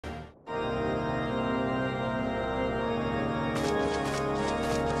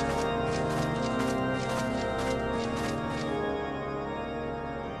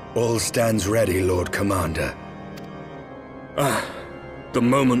All stands ready, Lord Commander. Ah, the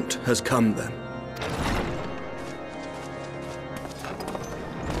moment has come then.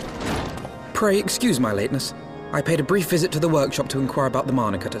 Pray excuse my lateness. I paid a brief visit to the workshop to inquire about the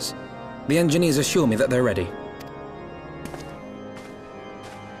mana cutters. The engineers assure me that they're ready.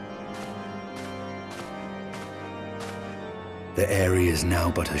 The area is now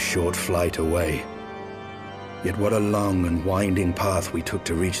but a short flight away. Yet what a long and winding path we took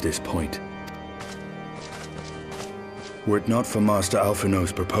to reach this point. Were it not for Master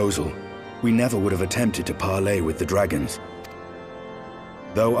Alphinaud's proposal, we never would have attempted to parley with the dragons.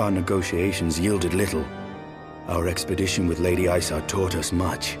 Though our negotiations yielded little, our expedition with Lady Isard taught us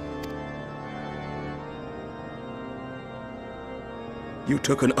much. You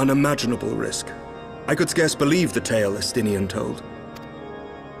took an unimaginable risk. I could scarce believe the tale Estinian told.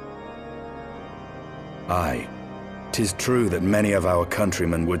 Aye. 'Tis true that many of our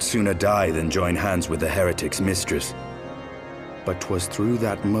countrymen would sooner die than join hands with the heretic's mistress. But 'twas through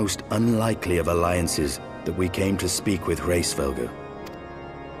that most unlikely of alliances that we came to speak with Hraesvelgr.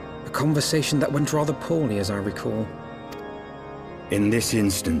 A conversation that went rather poorly, as I recall. In this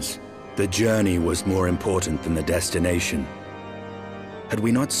instance, the journey was more important than the destination. Had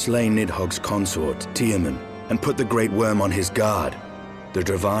we not slain Nidhogg's consort, Tiaman, and put the Great Worm on his guard, the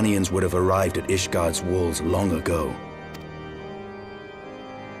Dravanians would have arrived at Ishgard's walls long ago.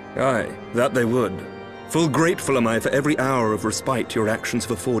 Aye, that they would. Full grateful am I for every hour of respite your actions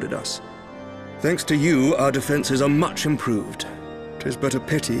have afforded us. Thanks to you, our defenses are much improved. 'Tis but a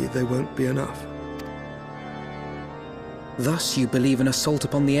pity they won't be enough. Thus you believe an assault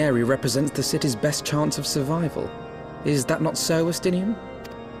upon the area represents the city's best chance of survival. Is that not so, Estinian?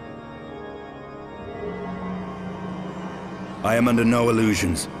 I am under no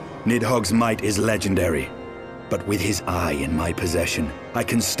illusions. Nidhogg's might is legendary. But with his eye in my possession, I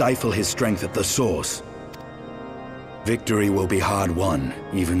can stifle his strength at the source. Victory will be hard won,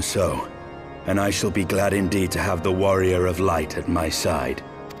 even so. And I shall be glad indeed to have the Warrior of Light at my side.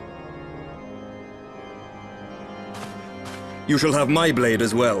 You shall have my blade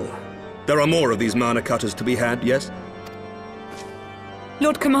as well. There are more of these mana cutters to be had, yes?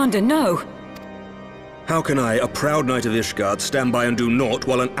 Lord Commander, no! How can I, a proud knight of Ishgard, stand by and do naught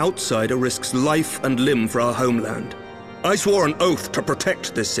while an outsider risks life and limb for our homeland? I swore an oath to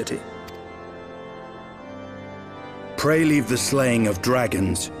protect this city. Pray leave the slaying of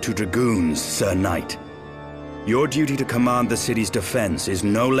dragons to dragoons, Sir Knight. Your duty to command the city's defense is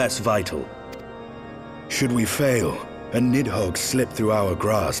no less vital. Should we fail, and Nidhogg slip through our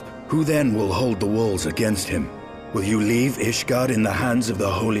grasp, who then will hold the walls against him? Will you leave Ishgard in the hands of the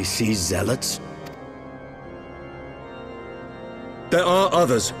Holy Sea's zealots? There are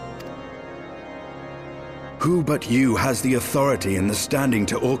others. Who but you has the authority and the standing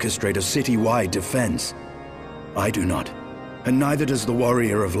to orchestrate a city-wide defense? I do not, and neither does the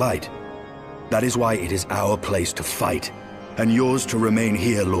Warrior of Light. That is why it is our place to fight, and yours to remain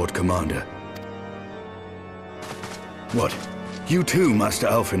here, Lord Commander. What? You too, Master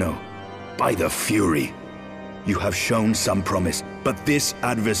Alphinaud? By the Fury! You have shown some promise, but this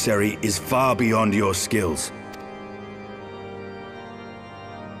adversary is far beyond your skills.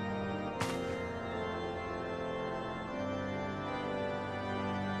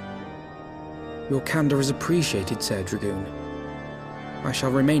 Your candor is appreciated, Sir Dragoon. I shall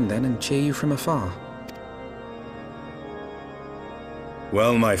remain then and cheer you from afar.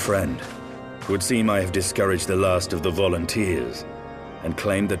 Well, my friend, it would seem I have discouraged the last of the volunteers, and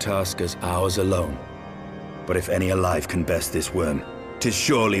claimed the task as ours alone. But if any alive can best this worm, 'tis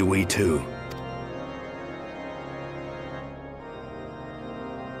surely we too.